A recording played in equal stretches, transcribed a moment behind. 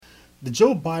The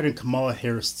Joe Biden Kamala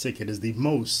Harris ticket is the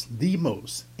most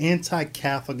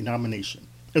anti-Catholic nomination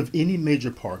of any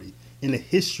major party in the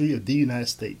history of the United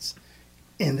States.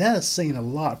 And that is saying a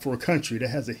lot for a country that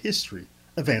has a history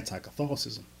of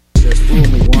anti-Catholicism. Just fool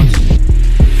me once.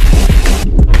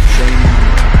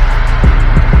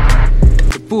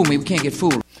 Fool me, we can't get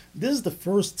fooled. This is the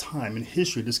first time in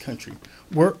history of this country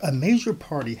where a major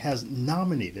party has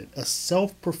nominated a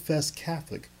self-professed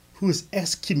Catholic who is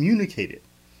excommunicated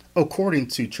according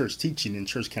to church teaching and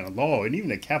church canon law, and even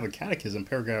the Catholic Catechism,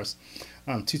 paragraphs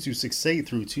 2268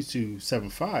 through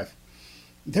 2275.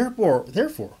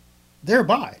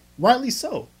 Thereby, rightly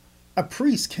so, a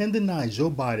priest can deny Joe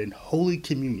Biden Holy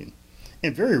Communion.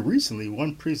 And very recently,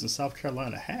 one priest in South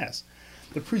Carolina has.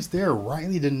 The priest there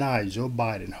rightly denied Joe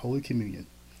Biden Holy Communion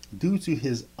due to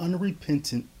his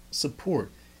unrepentant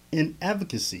support and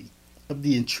advocacy of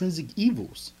the intrinsic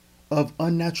evils of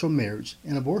unnatural marriage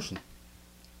and abortion.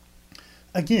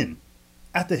 Again,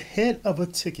 at the head of a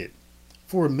ticket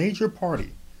for a major party,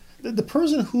 the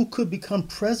person who could become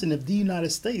president of the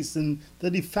United States and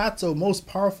the de facto most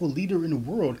powerful leader in the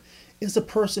world is a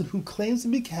person who claims to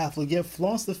be Catholic yet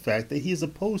flaunts the fact that he is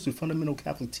opposed to fundamental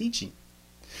Catholic teaching,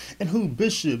 and who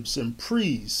bishops and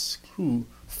priests who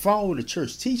follow the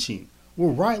church teaching were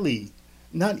rightly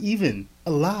not even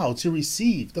allowed to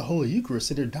receive the Holy Eucharist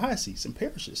in their dioceses and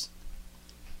parishes.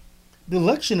 The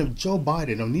election of Joe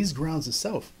Biden on these grounds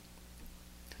itself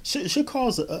should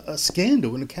cause a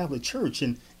scandal in the Catholic Church,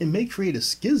 and it may create a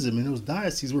schism in those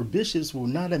dioceses where bishops will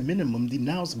not at minimum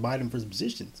denounce Biden for his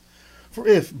positions. For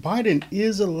if Biden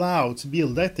is allowed to be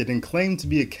elected and claim to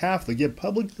be a Catholic yet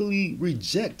publicly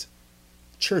reject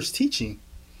church teaching,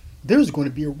 there's going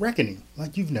to be a reckoning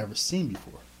like you've never seen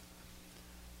before.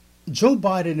 Joe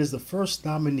Biden is the first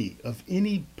nominee of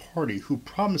any party who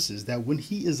promises that when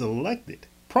he is elected,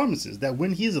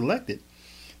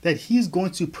 that he's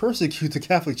going to persecute the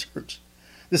Catholic Church,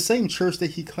 the same church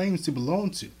that he claims to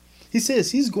belong to. He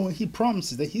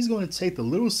promises that he's going to take the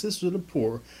Little Sisters of the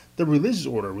Poor, the religious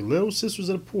order, Little Sisters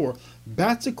of the Poor,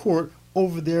 back to court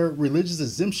over their religious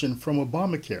exemption from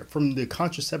Obamacare, from the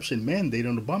contraception mandate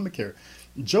on Obamacare.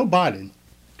 Joe Biden,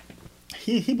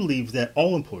 he believes that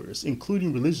all employers,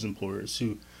 including religious employers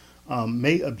who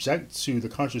may object to the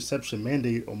contraception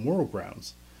mandate on moral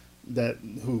grounds,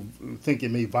 who think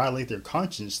it may violate their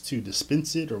conscience to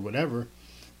dispense it or whatever,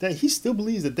 that he still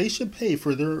believes that they should pay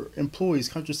for their employees'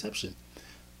 contraception.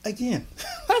 Again,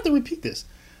 I have to repeat this.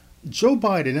 Joe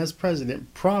Biden, as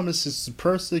president, promises to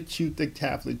persecute the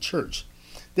Catholic Church.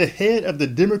 The head of the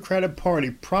Democratic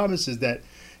Party promises that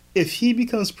if he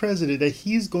becomes president, that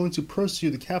he's going to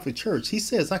persecute the Catholic Church. He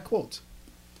says, I quote,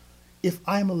 "If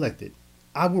I am elected,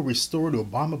 I will restore the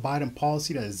Obama-Biden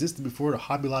policy that existed before the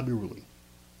Hobby Lobby ruling,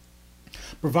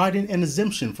 providing an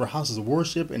exemption for houses of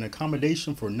worship and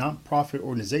accommodation for nonprofit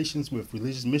organizations with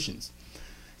religious missions."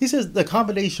 He says the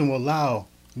accommodation will allow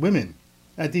women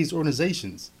at these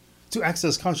organizations to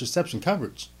access contraception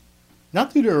coverage,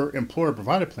 not through their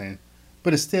employer-provided plan,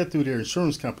 but instead through their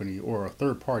insurance company or a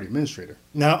third-party administrator.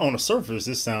 Now, on the surface,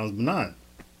 this sounds benign,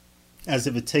 as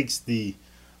if it takes the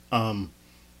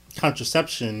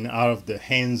contraception out of the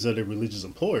hands of the religious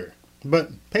employer.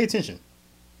 But pay attention.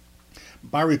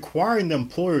 By requiring the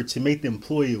employer to make the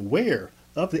employee aware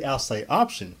of the outside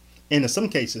option, and in some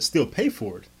cases still pay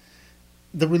for it,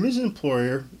 the religious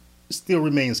employer still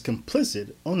remains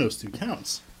complicit on those two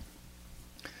counts.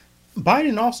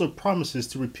 Biden also promises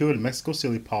to repeal the Mexico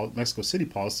City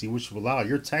policy, which will allow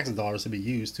your tax dollars to be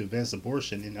used to advance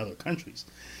abortion in other countries.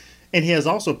 And he has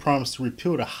also promised to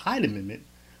repeal the Hyde Amendment,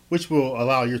 which will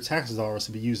allow your tax dollars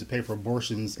to be used to pay for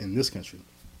abortions in this country.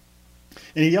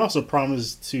 And he also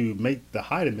promised to make the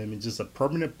Hyde Amendment just a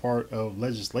permanent part of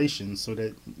legislation so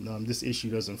that this issue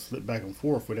doesn't flip back and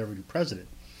forth with every president.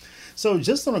 So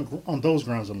just on those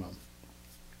grounds alone,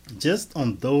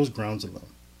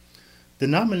 the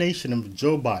nomination of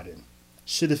Joe Biden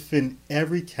should offend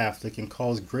every Catholic and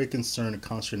cause great concern and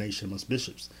consternation amongst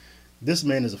bishops. This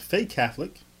man is a fake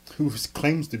Catholic who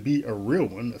claims to be a real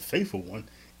one, a faithful one,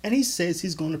 and he says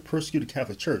he's going to persecute the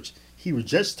Catholic Church. He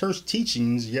rejects church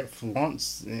teachings, yet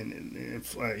flaunts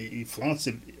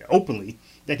it openly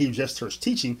that he rejects church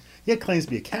teaching, yet claims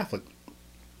to be a Catholic.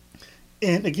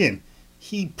 And again,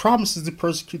 he promises to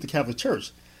persecute the Catholic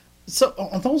Church. So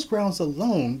on those grounds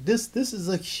alone, this is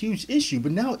a huge issue.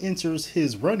 But now enters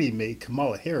his running mate,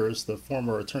 Kamala Harris, the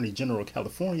former Attorney General of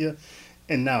California,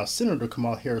 and now Senator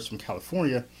Kamala Harris from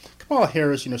California. Kamala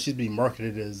Harris, she's being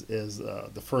marketed as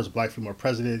the first black female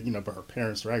president, but her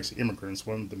parents are actually immigrants.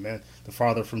 The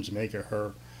father from Jamaica,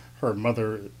 her her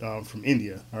mother from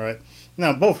India. All right.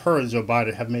 Now, both her and Joe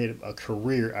Biden have made a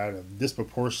career out of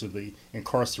disproportionately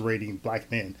incarcerating black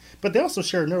men, but they also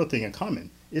share another thing in common: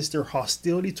 it's their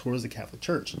hostility towards the Catholic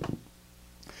Church.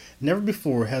 Never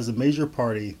before has a major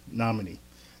party nominee.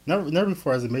 Never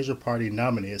before has a major party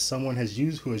nominee as someone who has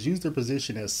used their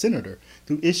position as senator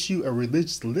to issue a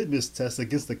religious litmus test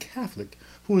against a Catholic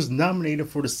who was nominated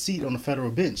for the seat on the federal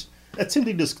bench,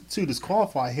 attempting to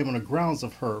disqualify him on the grounds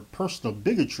of her personal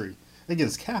bigotry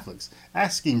against Catholics,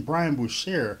 asking Brian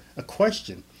Boucher a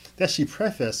question that she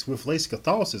prefaced with lace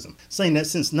Catholicism, saying that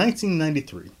since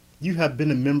 1993, you have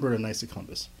been a member of the Knights of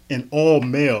Columbus, an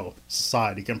all-male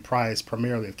society comprised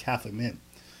primarily of Catholic men.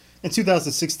 In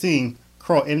 2016,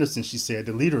 Carl Anderson, she said,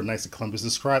 the leader of Knights of Columbus,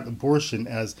 described abortion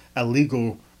as a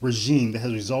legal regime that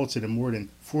has resulted in more than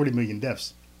 40 million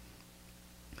deaths.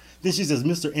 Then she says,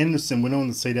 Mr. Anderson went on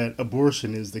to say that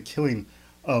abortion is the killing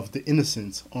of the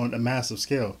innocent on a massive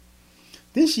scale.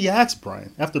 Then she asked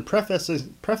Brian, after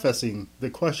prefacing the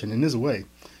question in this way,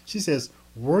 she says,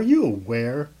 were you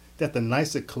aware that the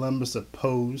Knights of Columbus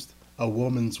opposed a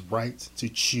woman's right to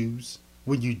choose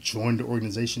when you joined the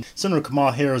organization? Senator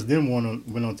Kamala Harris then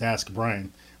went on to ask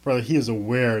Brian whether he is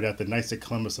aware that the Knights of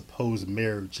Columbus opposed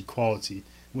marriage equality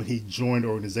when he joined the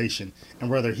organization, and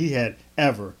whether he had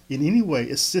ever in any way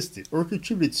assisted or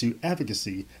contributed to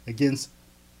advocacy against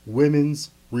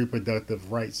women's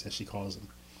reproductive rights, as she calls them.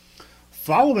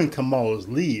 Following Kamala's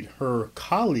lead, her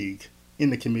colleague in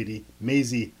the committee,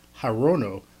 Mazie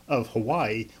Hirono of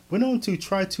Hawaii, went on to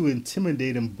try to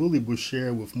intimidate and bully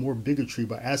Boucher with more bigotry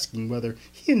by asking whether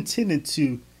he intended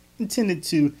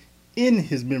to end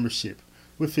his membership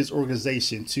with his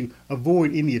organization to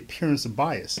avoid any appearance of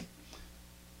bias.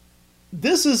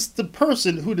 This is the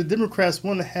person who the Democrats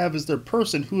want to have as their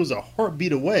person who is a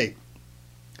heartbeat away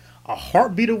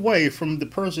from the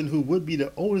person who would be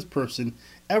the oldest person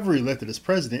ever elected as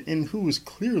president and who is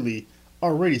clearly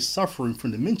already suffering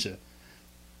from dementia.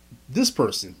 This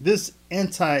person, this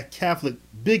anti-Catholic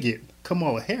bigot,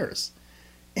 Kamala Harris.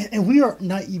 And we are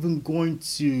not even going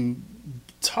to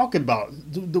talk about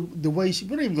the way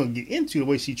we're not even going to get into the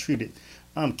way she treated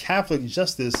Catholic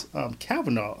Justice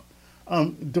Kavanaugh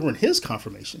during his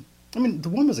confirmation. I mean, the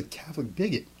woman is a Catholic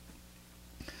bigot.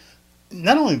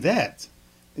 Not only that,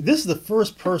 this is the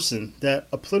first person that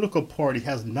a political party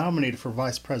has nominated for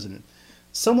vice president.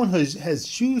 Someone who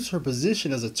has used her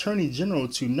position as Attorney General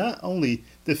to not only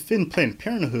defend Planned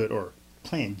Parenthood, or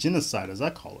planned genocide as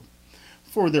I call it,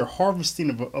 for their harvesting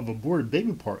of aborted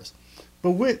baby parts,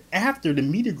 but went after the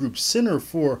media group Center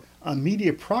for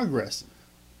Media Progress,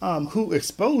 who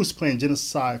exposed planned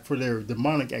genocide for their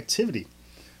demonic activity,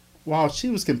 while she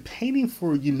was campaigning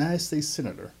for United States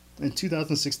Senator in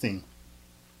 2016.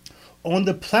 On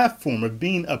the platform of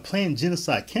being a planned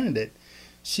genocide candidate,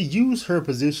 she used her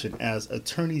position as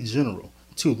Attorney General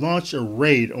to launch a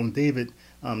raid on David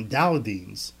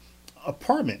Daleidne's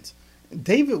apartment.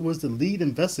 David was the lead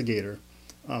investigator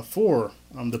for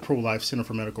the Pro-Life Center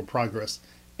for Medical Progress,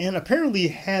 and apparently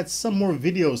had some more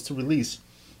videos to release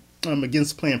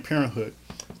against Planned Parenthood,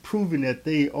 proving that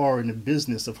they are in the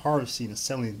business of harvesting and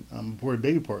selling aborted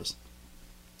baby parts.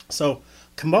 So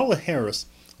Kamala Harris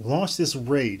launched this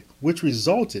raid, which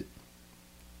resulted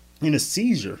in a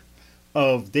seizure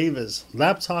of David's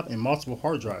laptop and multiple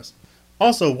hard drives.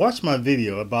 Also, watch my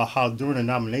video about how during the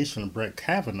nomination of Brett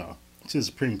Kavanaugh to the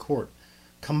Supreme Court,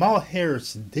 Kamala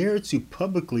Harris dared to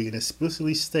publicly and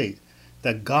explicitly state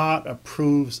that God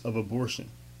approves of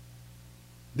abortion.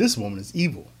 This woman is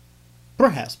evil,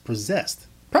 perhaps possessed.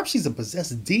 Perhaps she's a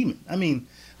possessed demon. I mean,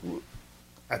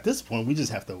 at this point, we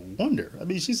just have to wonder. I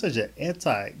mean, she's such an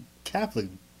anti-Catholic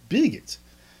bigot.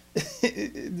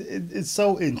 It's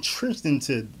so entrenched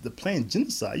into the planned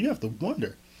genocide. You have to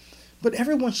wonder. But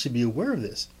everyone should be aware of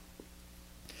this.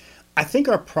 I think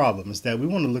our problem is that we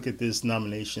want to look at this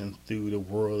nomination through the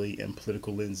worldly and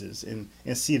political lenses and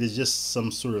see it as just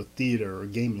some sort of theater or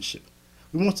gamemanship.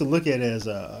 We want to look at it as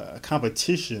a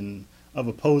competition of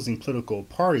opposing political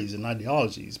parties and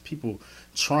ideologies, people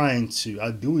trying to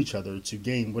outdo each other to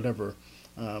gain whatever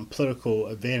political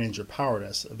advantage or power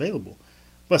that's available.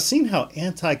 But seeing how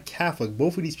anti-Catholic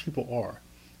both of these people are,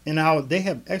 and how they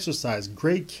have exercised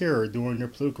great care during their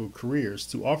political careers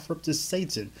to offer up to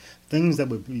Satan things that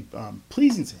would be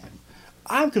pleasing to him,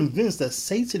 I'm convinced that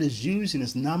Satan is using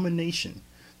his nomination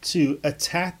to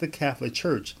attack the Catholic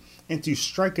Church and to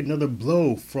strike another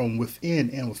blow from within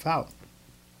and without.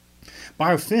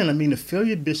 By within, I mean the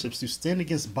failure of bishops to stand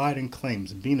against Biden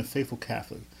claims of being a faithful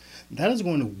Catholic. That is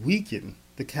going to weaken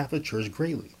the Catholic Church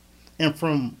greatly. And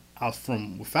from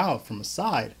without, from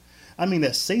aside, I mean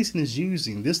that Satan is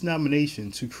using this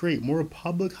nomination to create more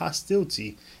public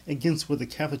hostility against what the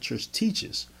Catholic Church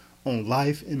teaches on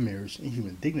life and marriage and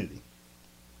human dignity.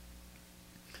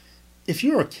 If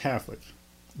you're a Catholic,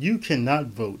 you cannot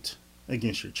vote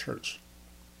against your church.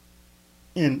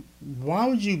 And why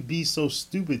would you be so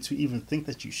stupid to even think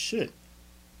that you should?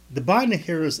 The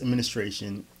Biden-Harris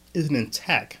administration is an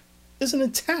attack. It's an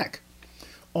attack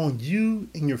on you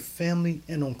and your family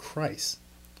and on Christ.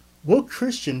 What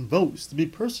Christian votes to be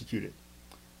persecuted?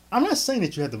 I'm not saying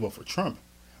that you have to vote for Trump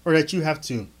or that you have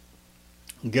to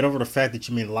get over the fact that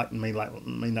you may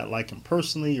not like him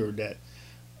personally or that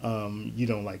you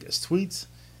don't like his tweets.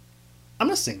 I'm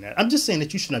not saying that. I'm just saying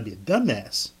that you should not be a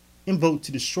dumbass and vote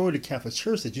to destroy the Catholic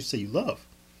Church that you say you love.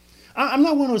 I'm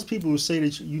not one of those people who say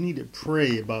that you need to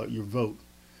pray about your vote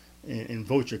and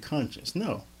vote your conscience.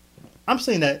 No. I'm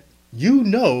saying that you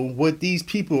know what these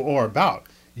people are about.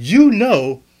 You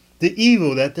know the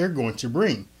evil that they're going to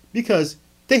bring because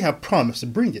they have promised to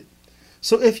bring it.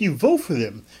 So if you vote for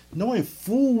them, knowing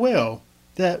full well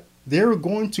that they're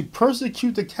going to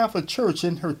persecute the Catholic Church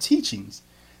and her teachings,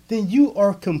 then you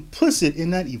are complicit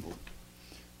in that evil.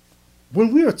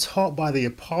 When we are taught by the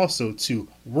apostle to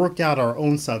work out our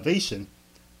own salvation,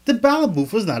 the ballot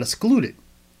booth was not excluded.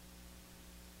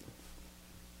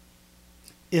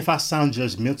 If I sound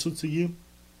judgmental to you,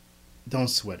 don't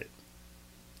sweat it.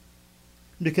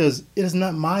 Because it is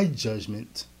not my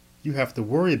judgment you have to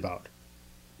worry about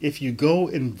if you go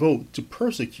and vote to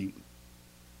persecute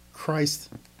Christ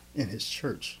and his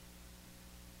church.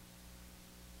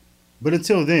 But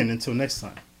until then, until next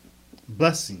time,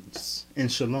 blessings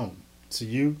and shalom to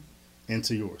you and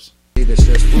to yours. This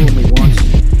just fooled me once.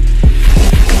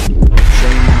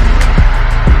 Shame on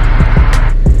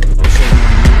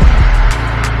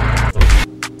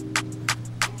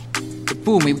you.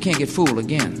 Fool me, we can't get fooled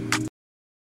again.